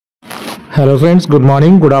Hello friends, good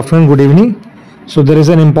morning, good afternoon, good evening. So there is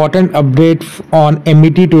an important update on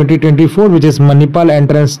MET 2024 which is Manipal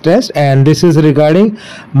entrance test, and this is regarding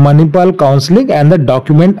Manipal counseling and the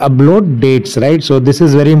document upload dates, right? So this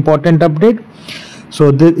is very important update.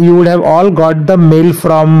 So you would have all got the mail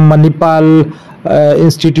from Manipal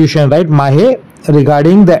institution, right, Mahe,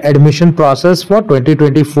 regarding the admission process for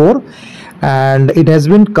 2024, and it has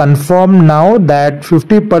been confirmed now that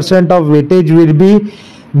 50% of weightage will be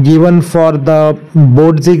given for the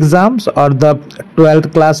boards exams or the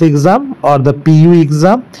 12th class exam or the PU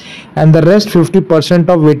exam, and the rest 50%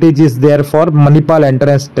 of weightage is there for Manipal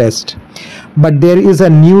entrance test. But there is a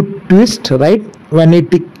new twist, right? When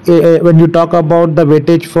you talk about the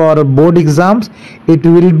weightage for board exams, it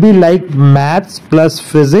will be like maths plus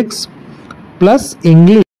physics plus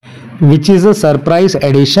English, which is a surprise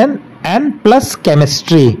addition, and plus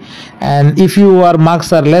chemistry. And if your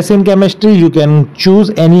marks are less in chemistry, you can choose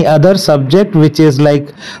any other subject which is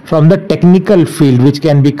like from the technical field, which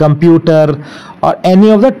can be computer or any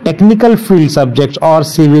of the technical field subjects, or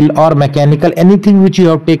civil or mechanical, anything which you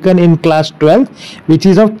have taken in class 12 which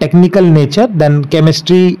is of technical nature, then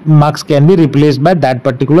chemistry marks can be replaced by that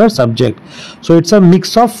particular subject. So it's a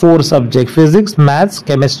mix of 4 subjects: physics, maths,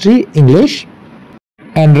 chemistry, English,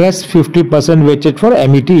 and rest 50% weighted for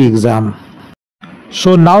MET exam.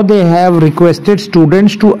 So now they have requested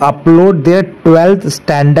students to upload their 12th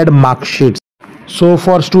standard mark sheets. So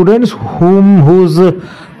for students whose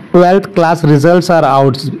 12th class results are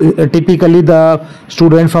out, typically the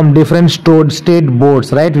student from different state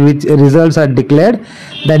boards, right, which results are declared,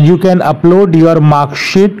 then you can upload your mark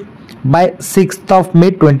sheet by 6th of May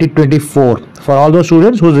 2024 for all those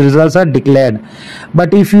students whose results are declared.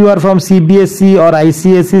 But if you are from CBSE or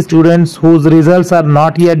ICSE students whose results are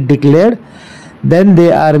not yet declared, then they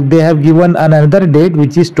have given another date,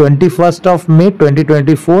 which is 21st of May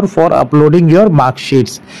 2024 for uploading your mark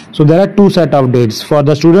sheets. So there are 2 set of dates for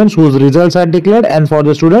the students whose results are declared and for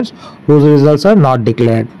the students whose results are not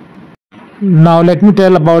declared. Now let me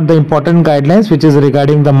tell about the important guidelines which is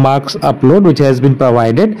regarding the marks upload which has been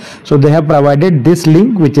provided. So they have provided this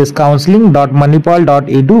link, which is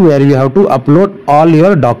counselling.manipal.edu, where you have to upload all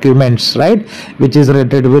your documents, right, which is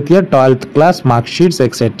related with your 12th class mark sheets,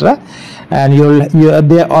 etc. And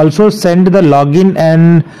they also send the login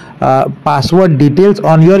and password details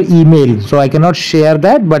on your email. So I cannot share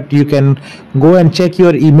that, but you can go and check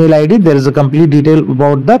your email ID. There is a complete detail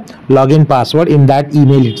about the login password in that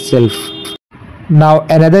email itself. Now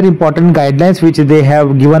another important guidelines which they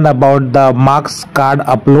have given about the marks card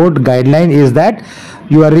upload guideline is that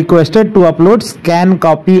you are requested to upload scan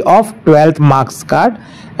copy of 12th marks card,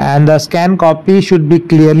 and the scan copy should be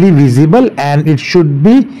clearly visible, and it should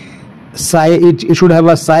have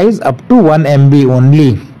a size up to 1 MB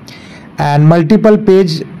only, and multiple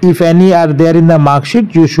page, if any are there in the mark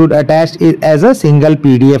sheet, you should attach it as a single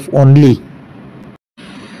PDF only.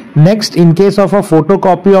 Next, in case of a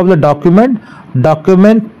photocopy of the document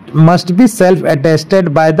must be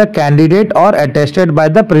self-attested by the candidate or attested by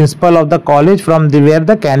the principal of the college from where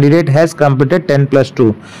the candidate has completed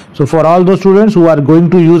 10+2. So for all those students who are going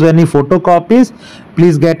to use any photocopies,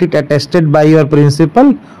 please get it attested by your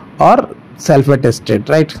principal or self-attested,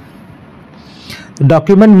 right? The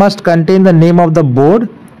document must contain the name of the board,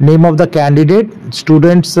 name of the candidate,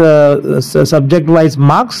 students subject wise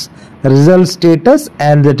marks, result status,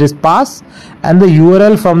 and that is pass, and the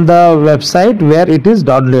URL from the website where it is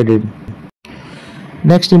downloaded.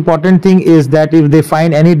 Next important thing is that if they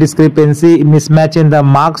find any discrepancy, mismatch in the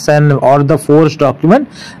marks and or the forged document,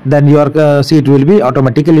 then your seat will be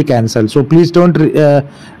automatically cancelled. So please don't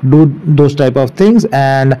do those type of things.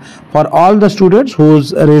 And for all the students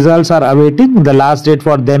whose results are awaiting, the last date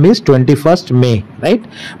for them is 21st May, right?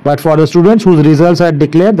 But for the students whose results are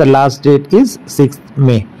declared, the last date is 6th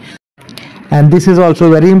May. And this is also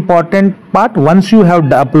very important part. Once you have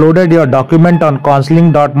uploaded your document on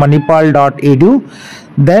counselling.manipal.edu,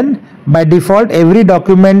 then by default every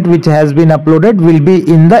document which has been uploaded will be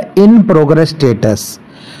in the in progress status.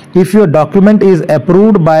 If your document is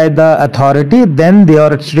approved by the authority, then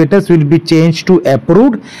your status will be changed to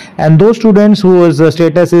approved, and those students whose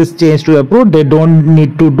status is changed to approved, they don't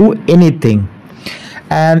need to do anything.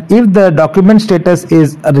 And if the document status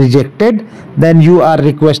is rejected, then you are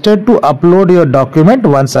requested to upload your document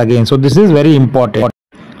once again. So this is very important.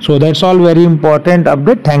 So that's all very important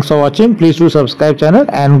update. Thanks for watching. Please do subscribe channel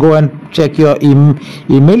and go and check your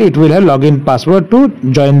email. It will have login password to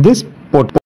join this portal.